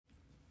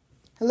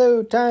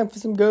Hello, time for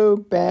some Go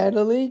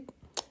Battle League.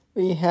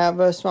 We have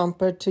a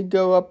Swampert to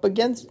go up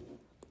against.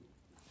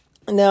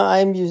 Now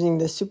I'm using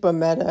the Super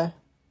Meta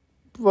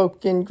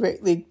Broken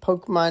Great League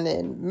Pokemon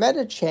in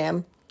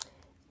Metacham. It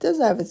does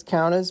have its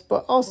counters,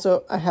 but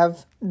also I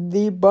have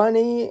the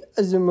Bunny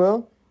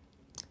Azumarill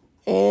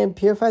and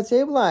Purified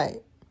Sableeye.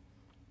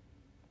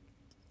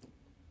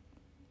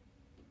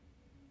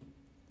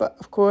 But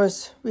of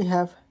course, we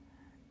have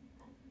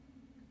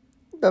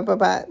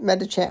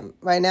Metacham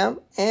right now,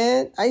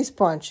 and Ice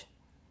Punch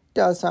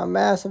does some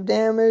massive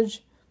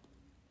damage.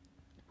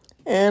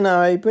 And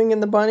I bring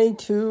in the bunny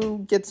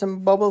to get some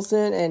bubbles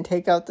in and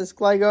take out this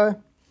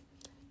Gligar,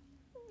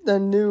 the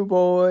new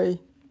boy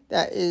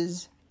that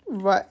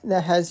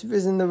has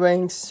risen the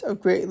ranks of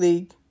Great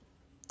League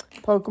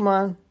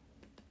Pokemon.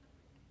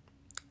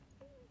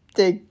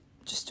 They're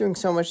just doing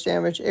so much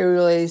damage.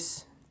 Aerial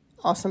Ace,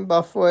 awesome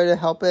buff for it to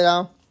help it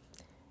out.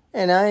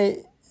 And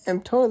I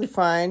am totally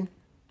fine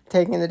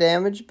taking the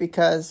damage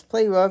because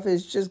Play Rough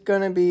is just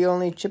going to be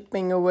only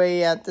chipping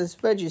away at this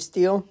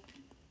Registeel.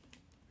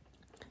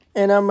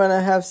 And I'm going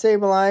to have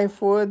Sableye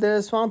for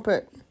the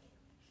Swampert.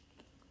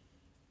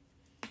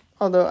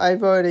 Although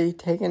I've already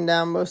taken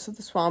down most of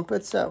the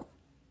Swampert, so.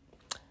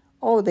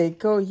 Oh, they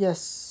go,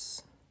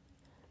 yes.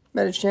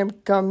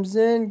 Metachamp comes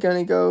in,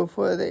 going to go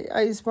for the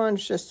Ice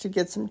Punch just to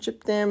get some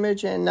chip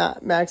damage and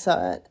not max out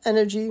at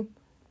energy.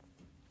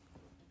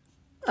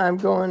 I'm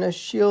going to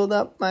shield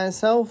up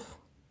myself.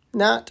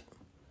 Not.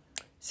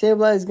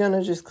 Sableye is going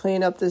to just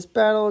clean up this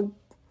battle.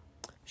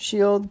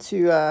 Shield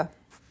to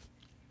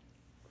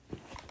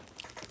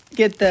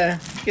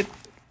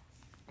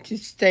to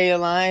stay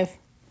alive.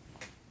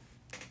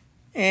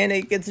 And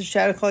it gets a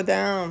Shadow Claw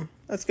down.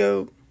 Let's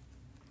go.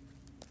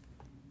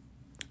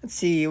 Let's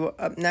see what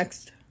up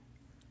next.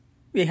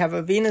 We have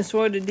a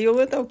Venusaur to deal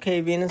with.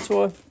 Okay,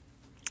 Venusaur.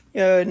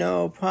 Yeah,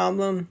 no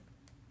problem.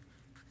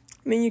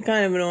 I mean, you're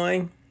kind of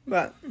annoying,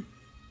 but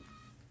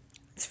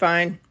it's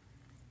fine.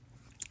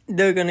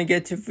 They're going to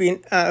get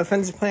to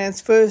offensive plants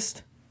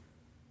first.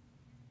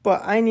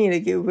 But I need to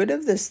get rid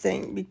of this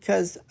thing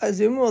because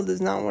Azumarill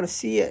does not want to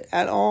see it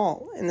at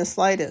all in the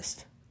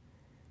slightest.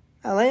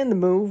 I land the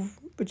move,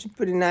 which is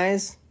pretty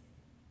nice.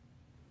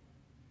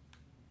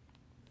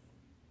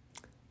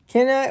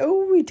 Can I?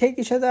 Oh, we take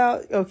each other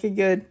out. Okay,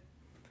 good.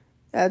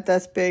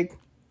 That's big.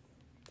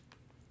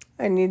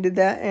 I needed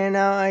that. And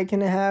now I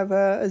can have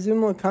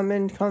Azumarill come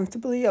in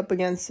comfortably up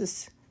against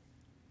this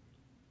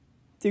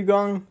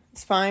Dugong.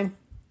 It's fine.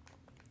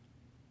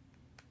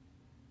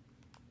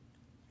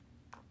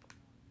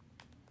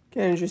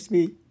 Gonna just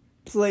be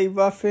play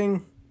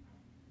roughing.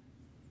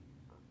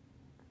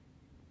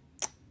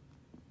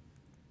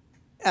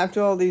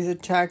 After all these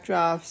attack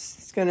drops,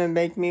 it's gonna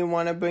make me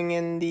want to bring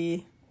in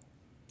the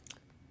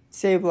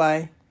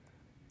Sableye.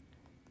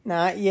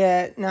 Not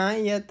yet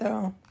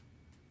though.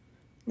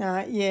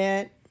 Not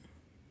yet.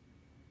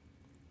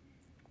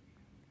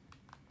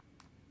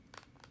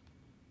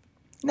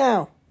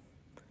 Now.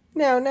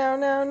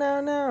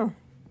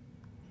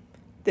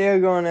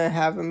 They're gonna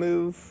have a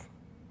move.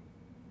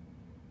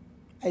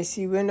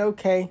 Icy Wind,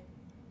 okay.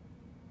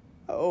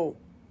 Oh,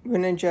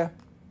 Greninja.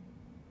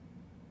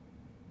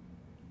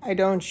 I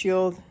don't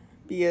shield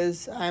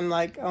because I'm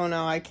like, oh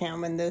no, I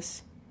can't win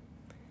this.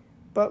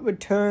 But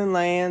return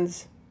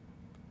lands.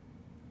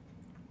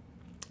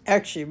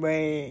 Actually,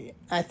 wait.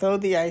 I throw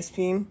the Ice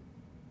Beam.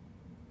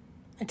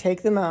 I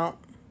take them out.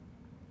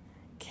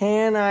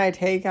 Can I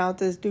take out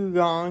this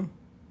Dugong?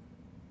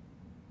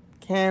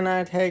 Can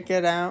I take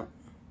it out?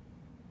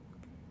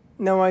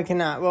 No, I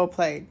cannot. Well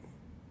played.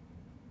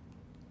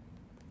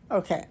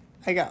 Okay,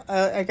 I got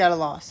a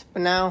loss,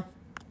 but now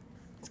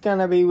it's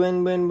gonna be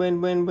win.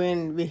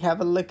 We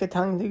have a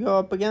Lickitung to go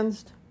up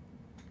against.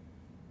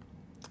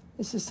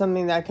 This is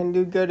something that can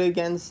do good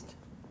against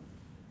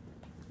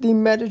the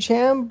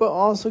Metacham, but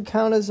also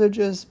counters are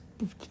just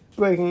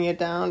breaking it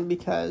down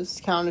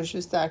because counters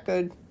just that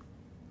good.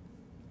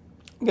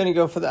 I'm gonna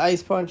go for the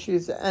Ice Punch,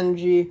 use the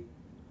energy,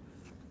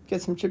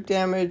 get some chip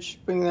damage,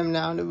 bring them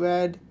down to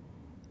red,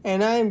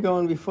 and I am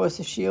going to be forced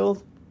to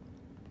shield.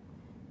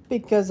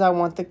 Because I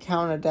want the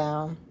counter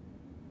down.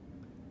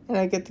 And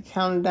I get the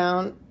counter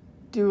down.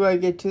 Do I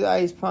get to the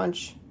Ice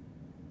Punch?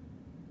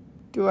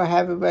 Do I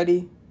have it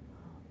ready?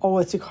 Oh,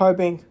 it's a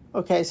Carbink.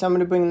 Okay, so I'm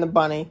going to bring in the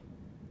bunny.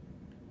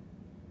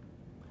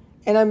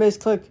 And I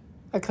misclick.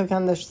 I click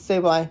on the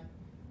Sableye.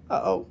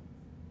 Uh-oh.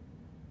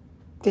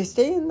 They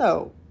stay in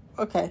though.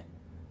 Okay.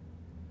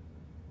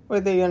 What are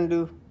they going to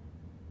do?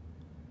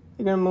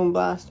 They're going to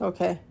Moonblast.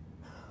 Okay.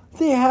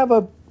 They have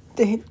a...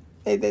 They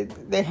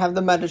have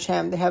the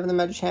Metacham. They have the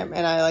Metacham,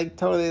 and I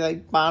totally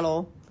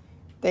bottle.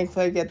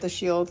 Thankfully, I get the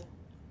shield.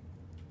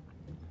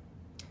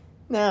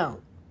 Now,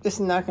 this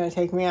is not going to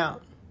take me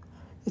out.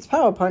 It's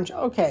Power Punch.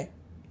 Okay,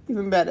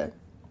 even better.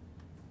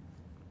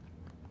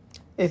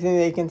 I think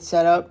they can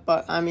set up,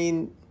 but I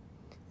mean,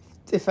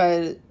 if I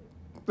had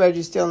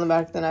Registeel in the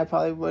back, then I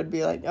probably would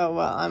be like, oh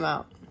well, I'm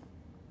out.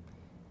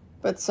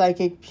 But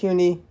Psychic,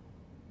 Puny.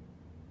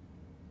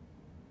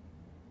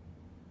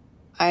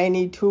 I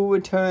need 2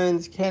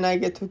 returns. Can I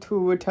get to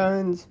 2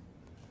 returns?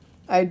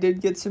 I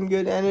did get some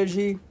good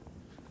energy.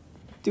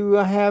 Do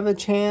I have a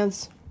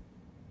chance?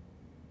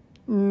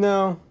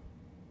 No.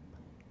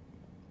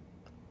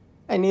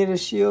 I need a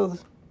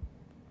shield.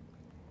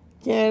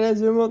 Can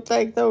Azumarill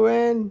take the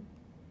win?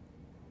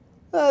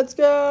 Let's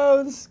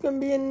go. This is going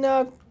to be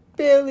enough.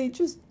 Barely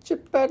just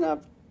chip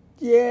enough.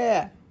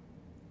 Yeah.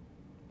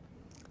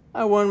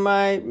 I won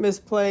my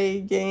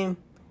misplay game.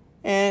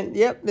 And,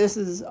 yep, this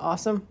is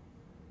awesome.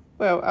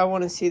 Well, I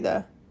want to see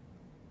that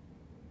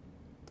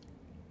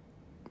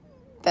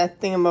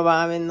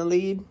thingamabob in the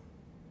lead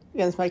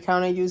against my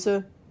counter user.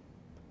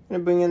 I'm going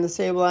to bring in the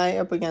Sableeye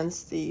up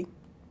against the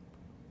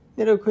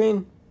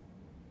Nidoqueen.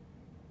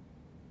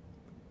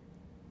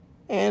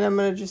 And I'm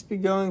going to just be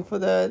going for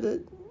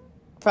the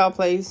foul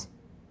plays.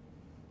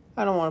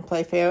 I don't want to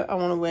play fair. I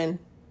want to win.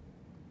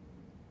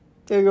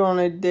 They're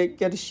going to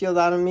get a shield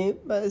out of me,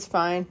 but it's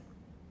fine.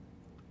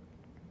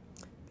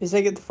 Because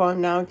I get the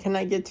farm now. Can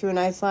I get to an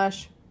Ice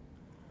Slash?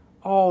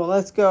 Oh,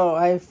 let's go.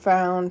 I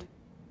found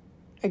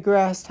a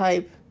grass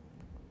type.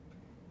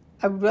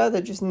 I would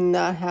rather just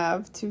not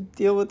have to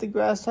deal with the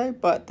grass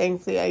type, but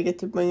thankfully I get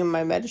to bring in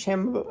my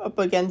Medicham up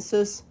against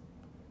this.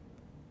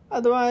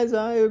 Otherwise,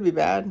 it would be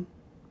bad.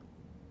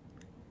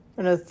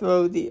 I'm going to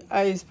throw the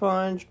Ice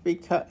Punch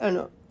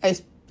because...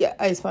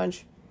 Ice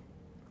Punch.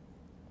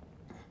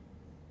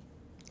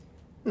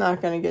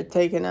 Not going to get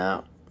taken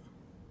out.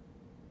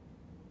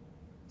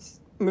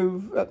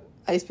 Move up.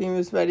 Ice Beam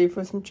is ready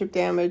for some chip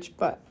damage,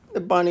 but the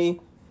bunny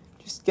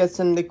just gets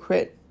him the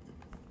crit.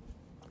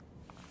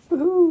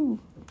 Woohoo!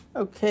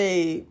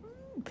 Okay,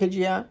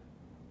 Pidgeot.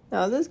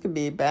 Now this could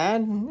be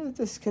bad.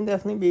 This can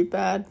definitely be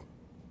bad.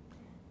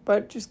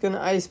 But just going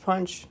to Ice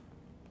Punch.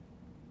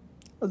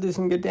 I'll do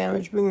some good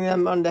damage, bringing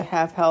them under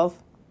half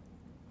health.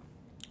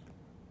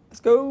 Let's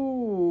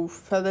go.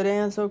 Feather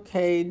Dance,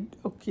 okay.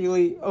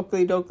 Oakley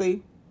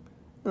Dokley.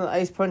 Another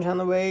Ice Punch on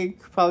the way.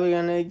 Probably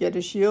going to get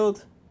a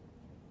shield.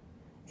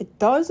 It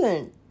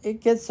doesn't.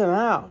 It gets them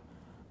out.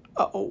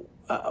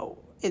 Uh-oh.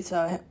 It's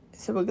a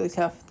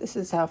Wigglytuff. This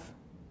is tough.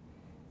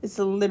 It's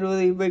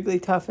literally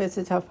Wigglytuff. It's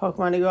a tough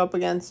Pokemon to go up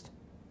against.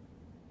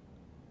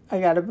 I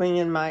gotta bring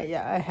in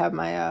I have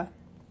my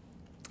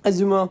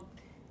Azumarill.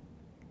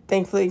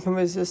 Thankfully, it can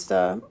resist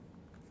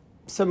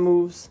some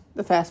moves.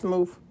 The fast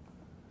move.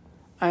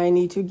 I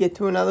need to get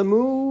to another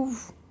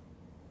move.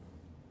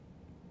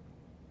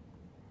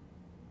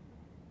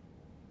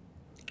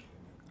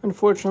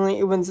 Unfortunately,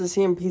 it wins the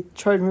CMP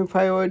charge move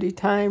priority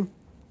time.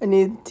 I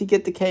need to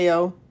get the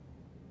KO.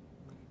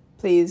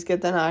 Please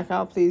get the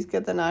knockout. Please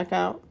get the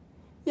knockout.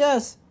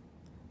 Yes.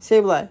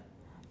 Sableye.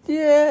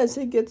 Yes,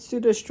 it gets to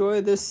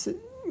destroy this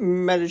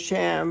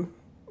Medicham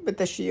with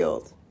the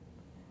shield.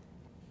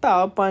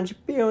 Power Punch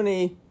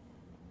Peony.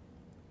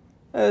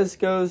 This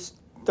Ghost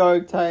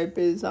Dark type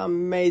is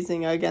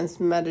amazing against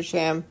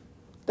Medicham.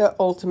 The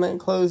ultimate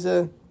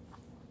closer.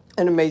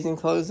 An amazing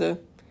closer.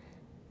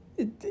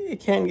 It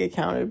can get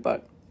countered,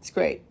 but it's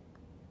great.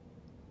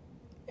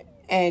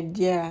 And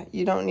yeah,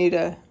 you don't need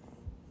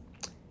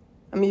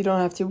you don't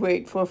have to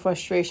wait for a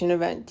frustration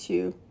event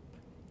to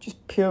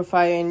just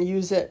purify and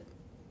use it.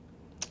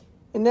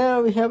 And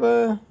now we have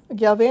a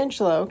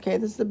Galvantula. Okay,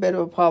 this is a bit of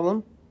a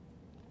problem.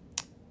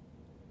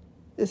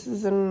 This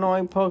is an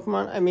annoying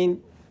Pokemon.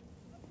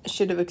 I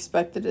should have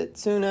expected it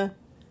sooner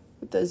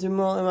with the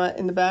Azumarill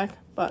in the back,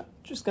 but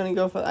just going to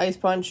go for the Ice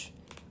Punch.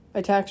 My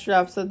attacks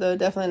drop, so they're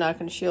definitely not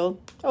going to shield.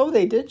 Oh,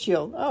 they did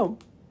shield. Oh.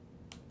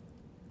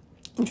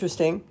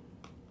 Interesting.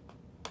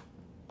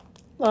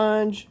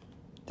 Lunge.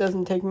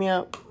 Doesn't take me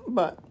out,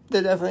 but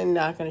they're definitely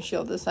not going to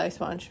shield this Ice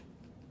Punch.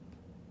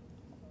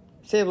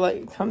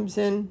 Sableye comes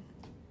in,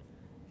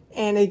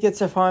 and it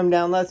gets a farm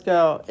down. Let's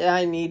go.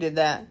 I needed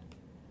that.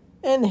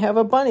 And they have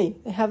a bunny.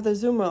 They have the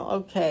Azumarill.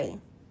 Okay.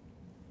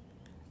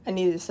 I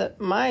need to set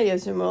my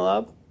Azumarill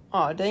up.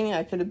 Oh, dang it.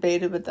 I could have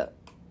baited with the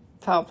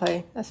foul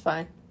play. That's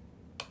fine.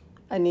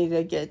 I need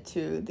to get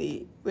to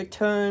the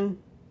return.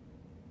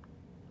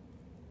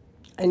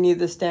 I need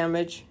this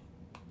damage.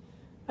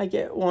 I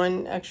get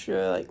one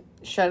extra,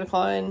 Shadow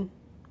Claw in.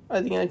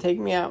 Are they going to take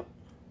me out?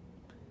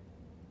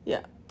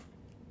 Yeah.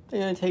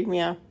 They're going to take me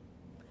out.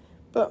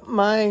 But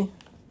my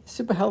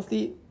super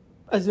healthy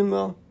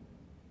Azumarill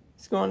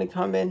is going to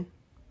come in.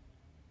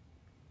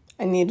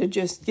 I need to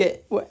just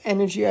get what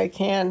energy I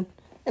can.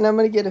 And I'm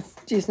going to get a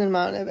decent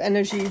amount of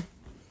energy.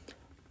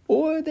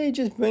 Or they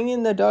just bring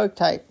in the Dark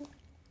type.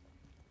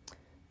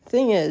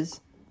 Thing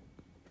is,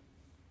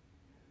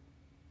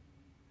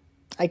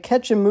 I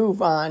catch a move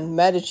on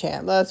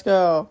Medicham. Let's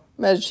go.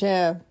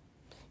 Medicham.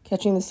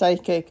 Catching the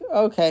Psychic.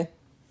 Okay.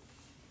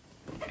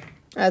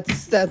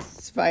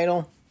 That's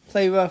vital.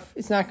 Play rough.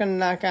 It's not going to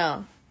knock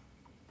out.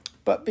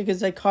 But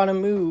because I caught a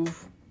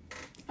move,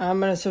 I'm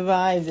going to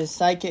survive this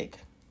Psychic.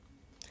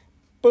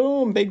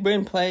 Boom. Big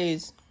brain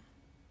plays.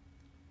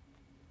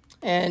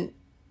 And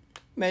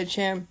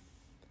Medicham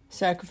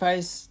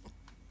sacrifice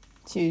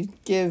to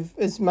give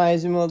my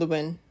Azumarill the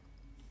win.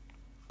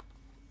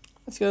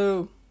 Let's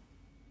go.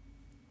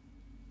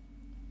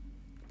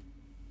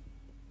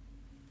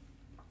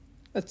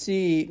 Let's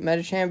see.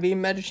 Medicham v.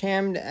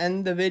 Medicham to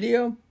end the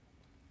video.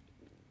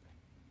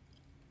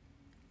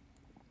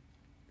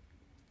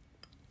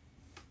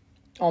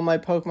 All my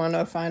Pokemon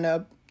are fine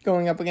up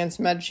going up against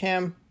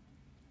Medicham.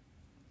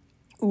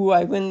 Ooh,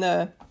 I win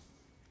the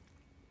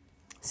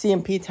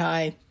CMP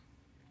tie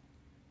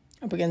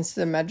up against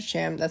the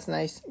Medicham. That's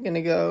nice. I'm going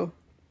to go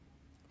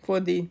for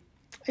the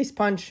Ice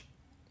Punch.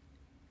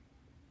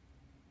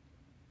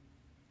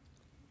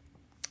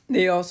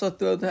 They also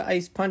throw the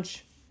Ice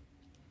Punch.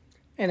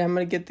 And I'm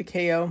going to get the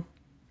KO.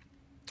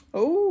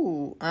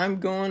 Oh, I'm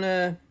going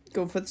to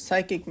go for the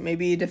Psychic.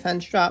 Maybe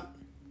Defense Drop.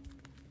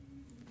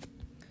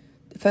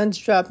 Defense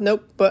Drop,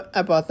 nope. But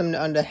I brought them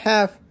to under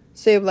half.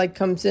 Sableye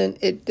comes in.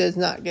 It does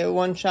not get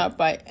one shot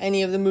by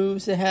any of the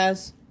moves it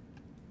has.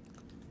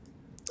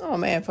 Oh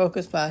man,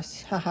 Focus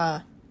Blast. Haha.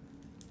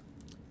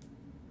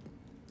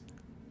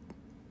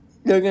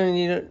 They're going to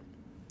need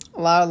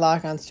a lot of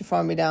lock-ons to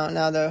farm me down.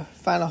 Now the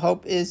final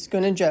hope is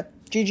Greninja.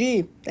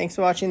 GG. Thanks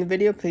for watching the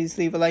video. Please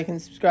leave a like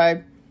and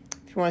subscribe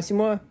if you want to see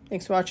more.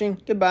 Thanks for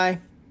watching.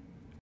 Goodbye.